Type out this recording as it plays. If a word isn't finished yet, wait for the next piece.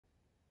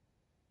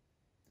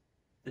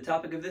The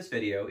topic of this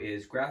video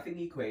is graphing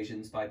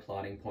equations by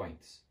plotting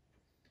points.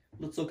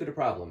 Let's look at a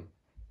problem.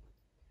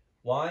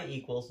 Y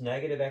equals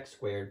negative x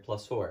squared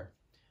plus 4.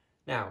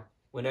 Now,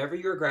 whenever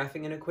you're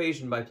graphing an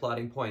equation by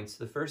plotting points,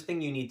 the first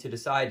thing you need to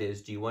decide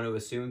is, do you want to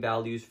assume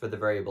values for the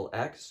variable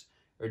x,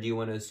 or do you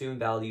want to assume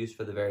values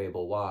for the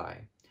variable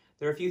y?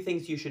 There are a few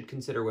things you should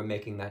consider when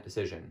making that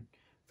decision.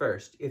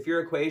 First, if your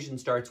equation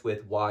starts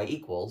with y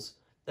equals,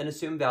 then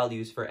assume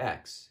values for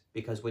x,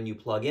 because when you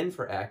plug in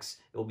for x,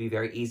 it will be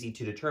very easy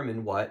to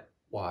determine what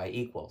y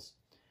equals.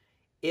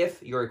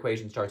 If your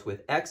equation starts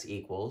with x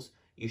equals,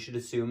 you should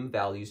assume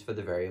values for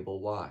the variable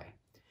y.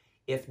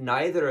 If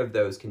neither of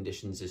those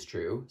conditions is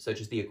true,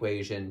 such as the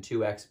equation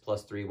 2x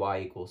plus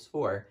 3y equals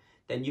 4,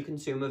 then you can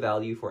assume a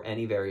value for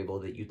any variable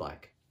that you'd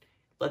like.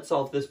 Let's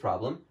solve this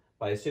problem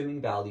by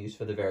assuming values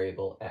for the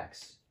variable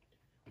x.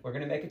 We're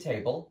going to make a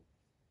table,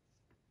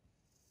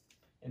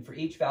 and for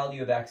each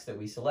value of x that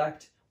we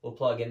select, we'll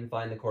plug in and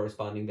find the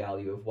corresponding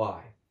value of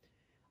y.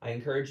 I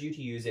encourage you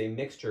to use a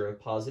mixture of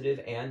positive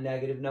and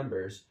negative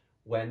numbers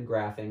when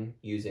graphing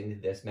using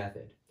this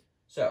method.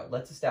 So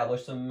let's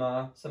establish some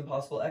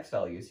possible x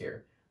values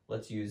here.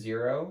 Let's use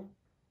 0,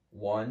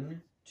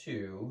 1,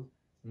 2,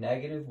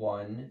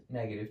 -1,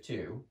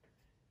 -2,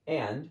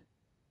 and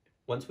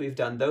once we've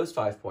done those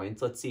 5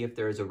 points, let's see if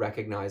there is a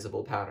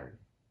recognizable pattern.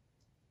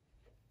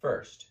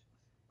 First,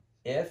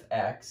 if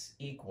x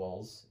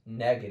equals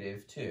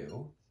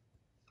 -2,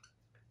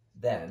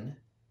 then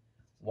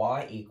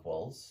y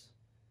equals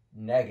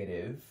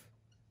negative.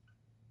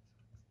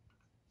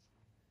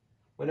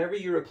 Whenever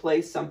you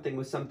replace something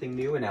with something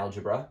new in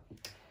algebra,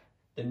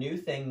 the new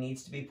thing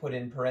needs to be put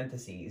in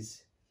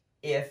parentheses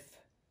if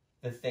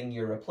the thing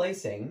you're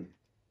replacing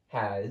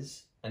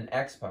has an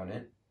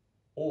exponent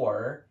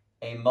or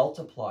a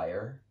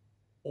multiplier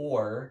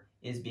or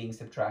is being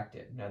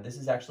subtracted. Now this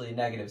is actually a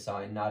negative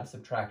sign, not a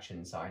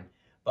subtraction sign,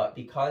 but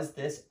because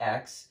this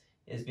x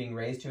is being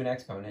raised to an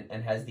exponent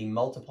and has the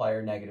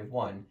multiplier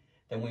 -1,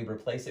 then we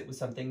replace it with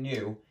something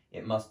new,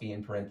 it must be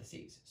in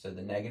parentheses. So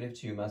the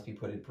 -2 must be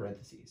put in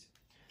parentheses.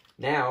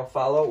 Now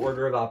follow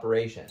order of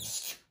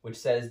operations, which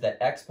says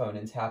that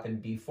exponents happen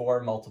before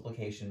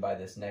multiplication by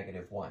this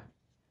 -1.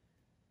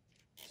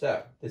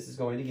 So this is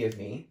going to give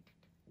me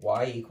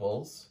y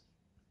equals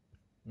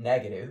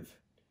negative.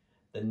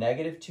 The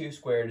 -2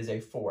 squared is a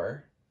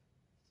 4,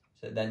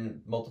 so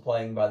then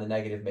multiplying by the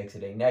negative makes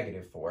it a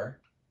 -4,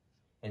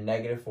 and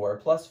 -4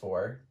 plus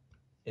 4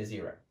 is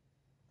 0.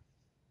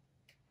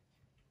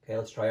 Okay,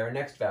 let's try our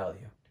next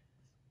value.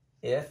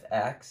 If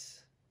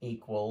x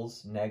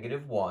equals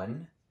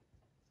 -1,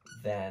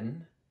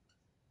 then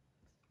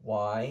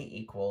y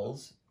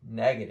equals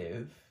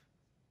 -1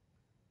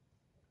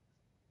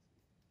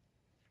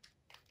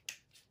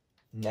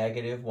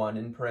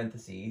 in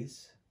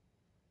parentheses,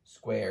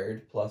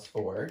 squared plus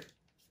 4.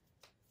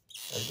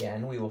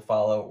 Again, we will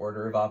follow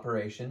order of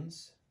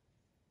operations.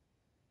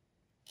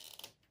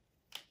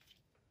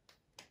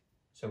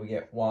 So we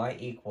get y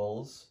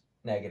equals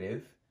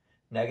negative.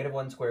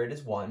 -1 squared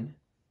is 1,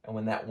 and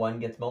when that 1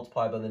 gets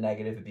multiplied by the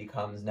negative, it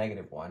becomes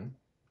 -1.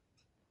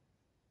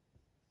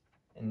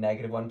 And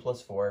 -1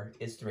 plus 4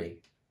 is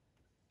 3.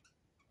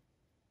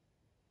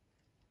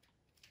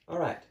 All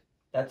right,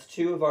 that's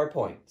 2 of our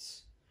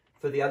points.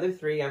 For the other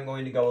 3, I'm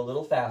going to go a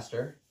little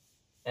faster,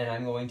 and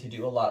I'm going to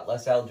do a lot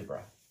less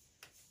algebra.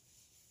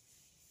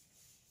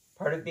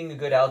 Part of being a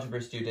good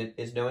algebra student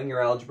is knowing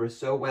your algebra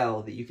so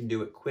well that you can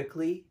do it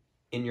quickly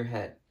in your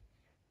head.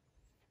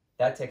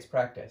 That takes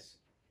practice.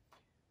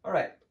 All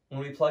right,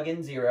 when we plug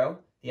in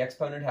 0, the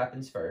exponent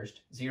happens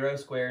first. 0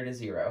 squared is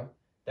 0.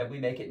 Then we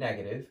make it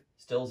negative,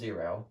 still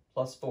 0,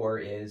 plus 4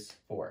 is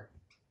 4.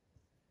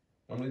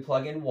 When we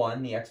plug in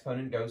 1, the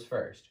exponent goes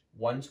first.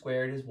 1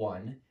 squared is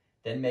 1.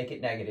 Then make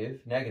it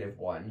negative,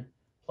 -1,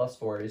 plus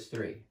 4 is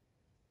 3.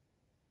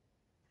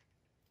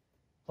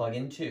 Plug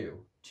in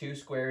 2. 2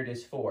 squared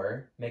is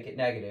 4. Make it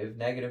negative,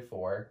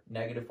 -4.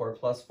 -4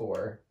 plus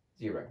 4,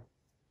 0.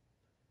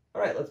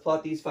 All right, let's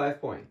plot these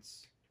 5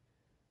 points.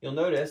 You'll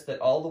notice that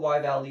all the y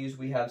values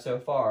we have so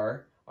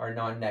far are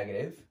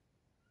non-negative,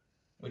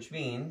 which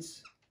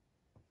means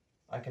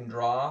I can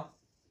draw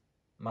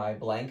my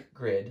blank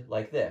grid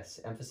like this,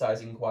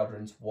 emphasizing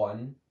quadrants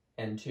 1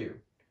 and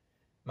 2.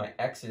 My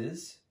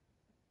x's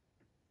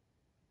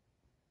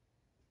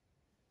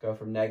go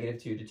from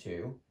 -2 to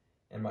 2,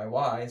 and my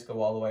y's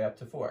go all the way up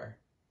to 4.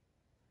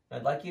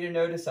 I'd like you to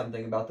notice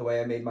something about the way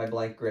I made my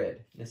blank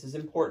grid. This is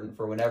important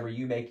for whenever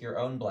you make your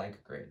own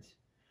blank grids.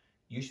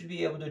 You should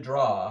be able to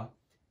draw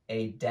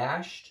a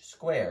dashed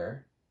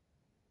square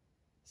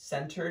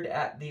centered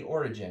at the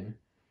origin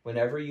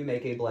whenever you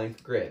make a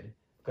blank grid,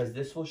 because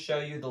this will show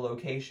you the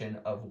location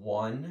of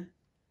 1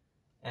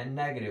 and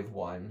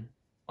 -1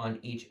 on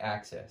each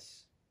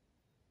axis.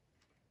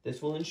 This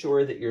will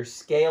ensure that your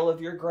scale of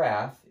your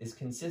graph is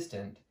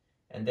consistent,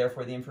 and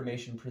therefore the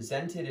information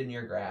presented in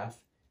your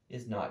graph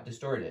is not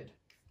distorted.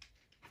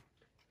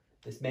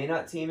 This may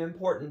not seem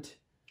important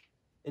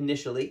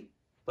initially,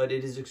 but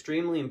it is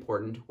extremely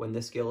important when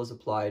this skill is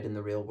applied in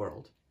the real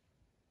world.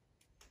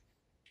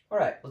 All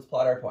right, let's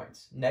plot our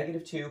points.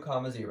 -2,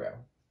 comma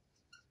 0.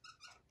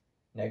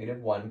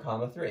 -1,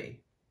 comma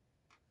 3.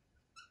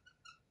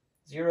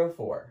 0,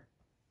 4.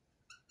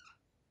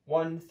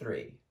 1,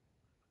 3.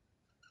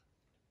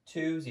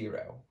 2,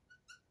 0.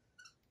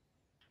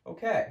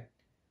 Okay,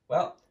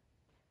 well,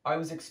 I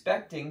was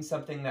expecting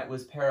something that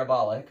was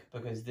parabolic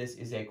because this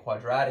is a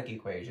quadratic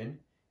equation,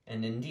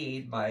 and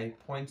indeed my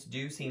points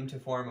do seem to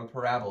form a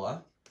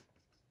parabola.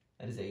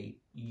 That is a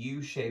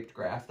U-shaped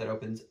graph that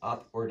opens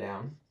up or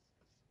down.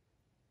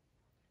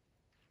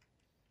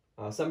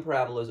 Some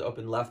parabolas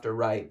open left or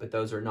right, but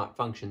those are not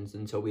functions,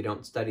 and so we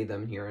don't study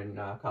them here in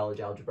college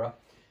algebra.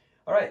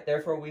 All right,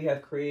 therefore we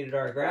have created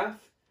our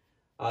graph.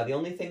 The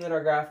only thing that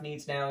our graph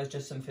needs now is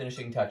just some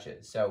finishing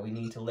touches. So we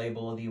need to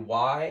label the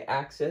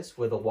y-axis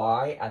with a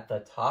y at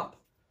the top.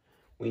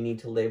 We need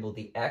to label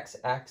the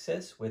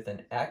x-axis with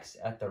an x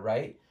at the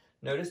right.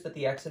 Notice that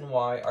the x and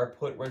y are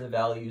put where the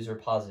values are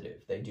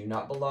positive. They do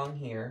not belong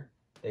here.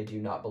 They do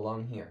not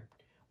belong here.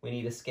 We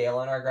need a scale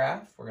on our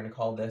graph. We're going to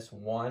call this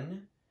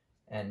 1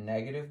 and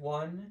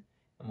 -1,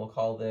 and we'll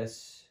call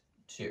this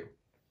 2.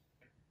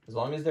 As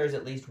long as there's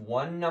at least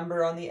one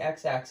number on the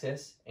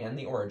x-axis and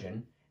the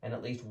origin, and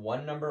at least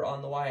one number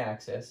on the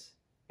y-axis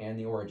and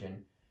the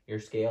origin, your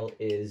scale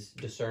is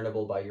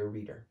discernible by your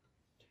reader.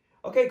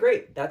 Okay,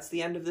 great. That's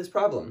the end of this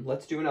problem.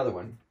 Let's do another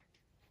one.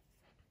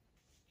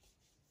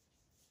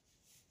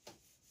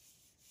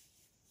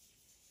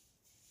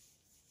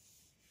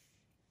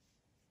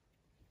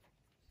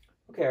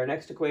 Okay, our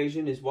next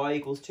equation is y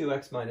equals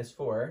 2x minus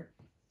 4.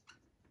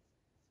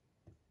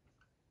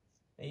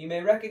 Now, you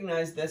may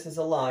recognize this as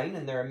a line,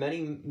 and there are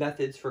many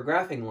methods for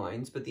graphing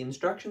lines, but the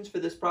instructions for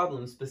this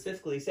problem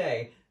specifically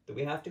say that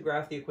we have to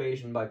graph the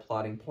equation by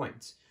plotting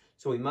points.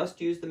 So we must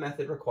use the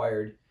method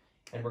required,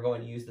 and we're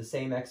going to use the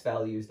same x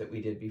values that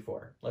we did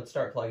before. Let's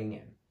start plugging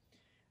in.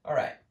 All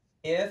right,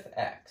 if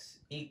x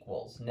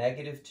equals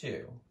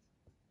 -2,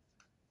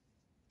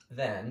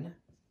 then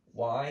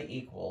y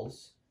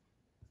equals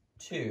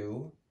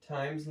 2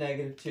 times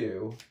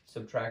 -2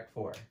 subtract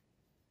 4.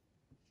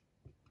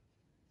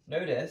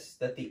 Notice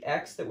that the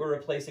x that we're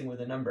replacing with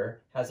a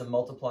number has a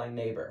multiplying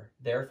neighbor.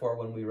 Therefore,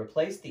 when we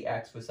replace the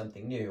x with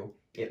something new,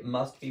 it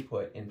must be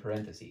put in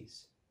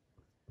parentheses.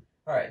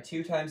 All right,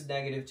 2 times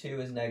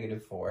 -2 is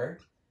 -4.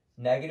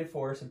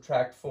 -4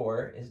 subtract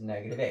 4 is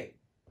 -8.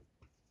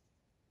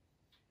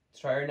 Let's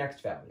try our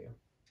next value.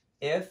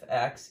 If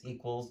x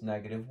equals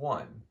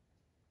 -1,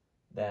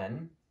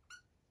 then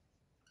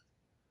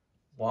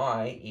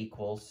y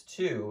equals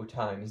 2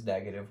 times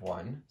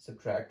 -1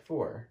 subtract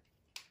 4.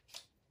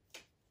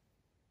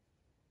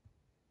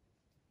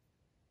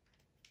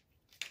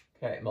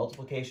 Okay,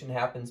 multiplication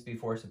happens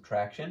before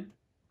subtraction.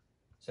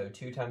 So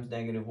 2 times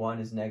 -1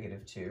 is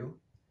 -2.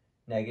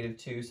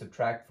 -2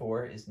 subtract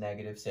 4 is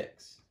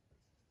 -6.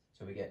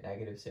 So we get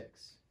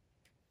 -6.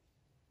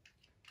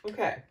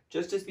 Okay,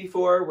 just as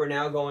before, we're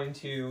now going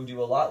to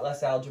do a lot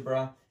less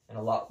algebra and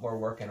a lot more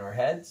work in our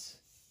heads.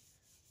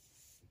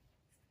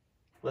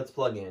 Let's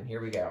plug in. Here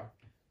we go.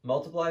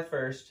 Multiply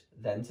first,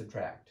 then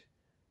subtract.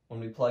 When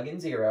we plug in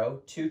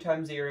 0, 2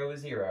 times 0 is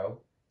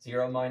 0.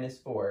 0 minus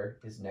 4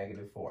 is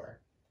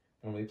 -4.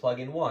 When we plug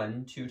in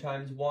 1, 2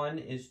 times 1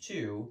 is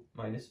 2,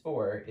 minus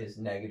 4 is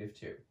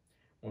 -2.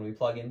 When we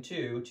plug in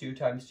 2, 2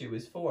 times 2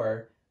 is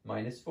 4,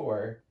 minus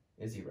 4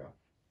 is 0.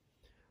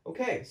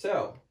 Okay,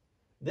 so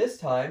this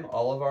time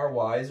all of our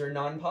y's are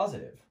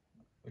non-positive,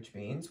 which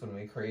means when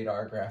we create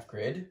our graph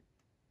grid,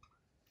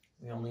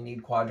 we only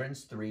need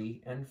quadrants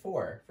 3 and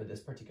 4 for this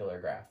particular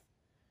graph.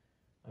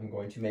 I'm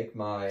going to make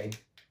my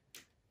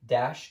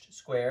dashed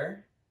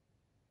square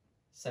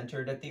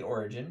centered at the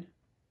origin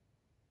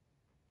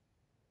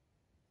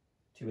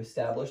to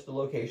establish the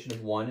location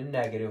of 1 and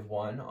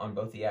 -1 on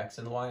both the x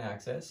and the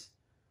y-axis.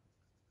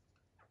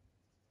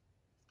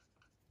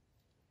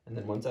 And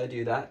then once I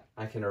do that,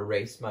 I can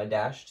erase my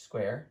dashed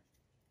square.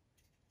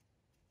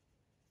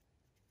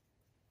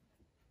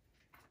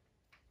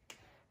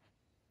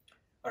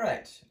 All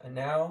right, and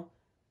now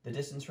the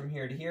distance from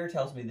here to here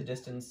tells me the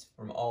distance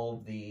from all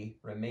of the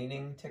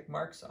remaining tick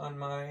marks on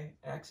my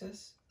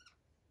axis.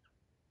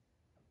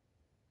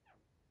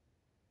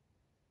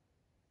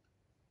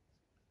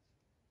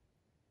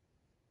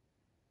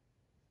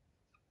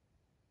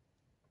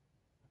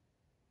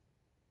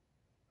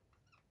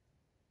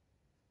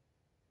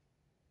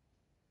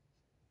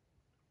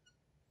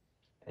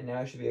 And now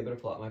I should be able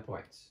to plot my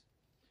points.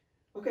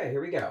 Okay,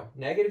 here we go.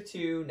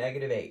 -2,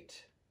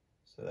 -8.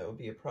 So that would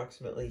be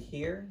approximately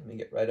here. Let me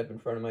get right up in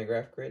front of my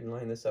graph grid and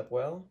line this up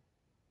well.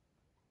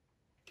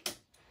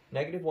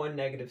 -1,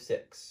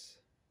 -6.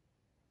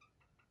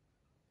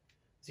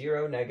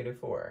 0,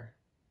 -4.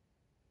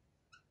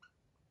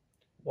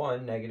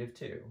 1,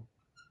 -2.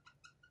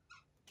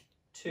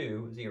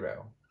 2,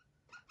 0.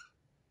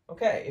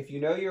 Okay, if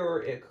you know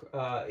your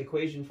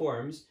equation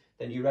forms,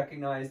 then you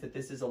recognize that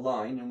this is a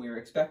line, and we are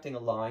expecting a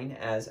line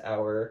as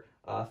our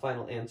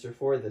final answer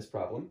for this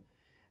problem.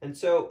 And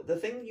so the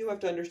thing you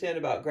have to understand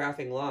about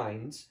graphing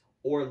lines,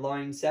 or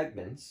line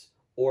segments,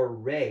 or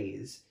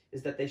rays,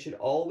 is that they should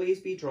always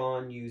be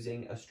drawn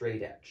using a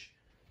straight edge.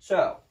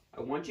 So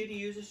I want you to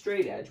use a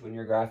straight edge when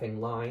you're graphing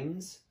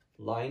lines,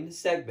 line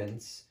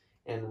segments,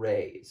 and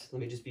rays.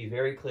 Let me just be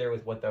very clear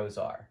with what those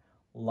are.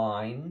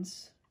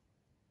 Lines,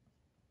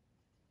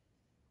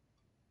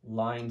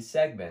 line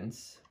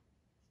segments,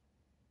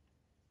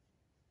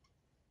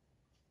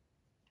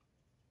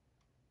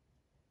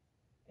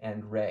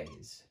 and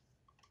rays.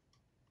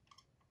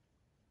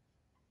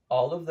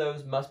 All of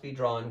those must be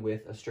drawn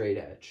with a straight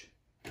edge.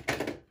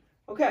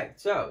 Okay,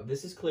 so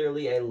this is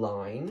clearly a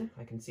line.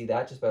 I can see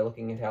that just by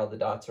looking at how the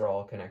dots are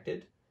all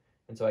connected.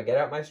 And so I get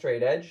out my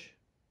straight edge,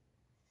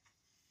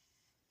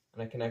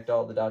 and I connect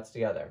all the dots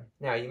together.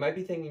 Now, you might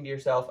be thinking to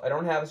yourself, I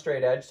don't have a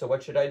straight edge, so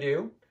what should I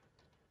do?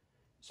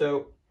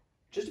 So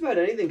just about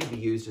anything can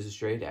be used as a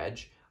straight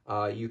edge.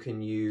 You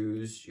can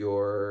use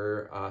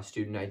your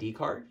student ID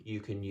card.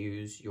 You can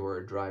use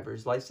your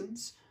driver's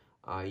license.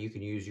 You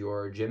can use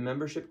your gym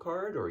membership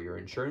card or your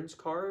insurance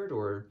card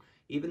or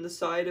even the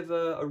side of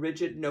a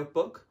rigid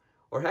notebook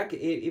or heck,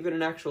 even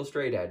an actual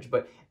straight edge.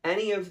 But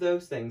any of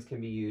those things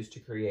can be used to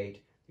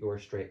create your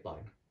straight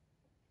line.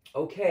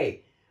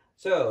 Okay,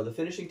 so the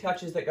finishing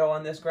touches that go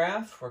on this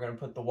graph, we're going to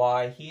put the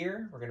y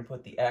here, we're going to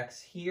put the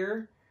x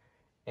here,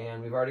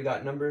 and we've already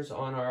got numbers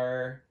on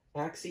our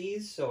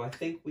axes, so I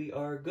think we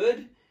are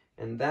good,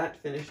 and that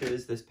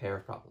finishes this pair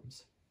of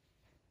problems.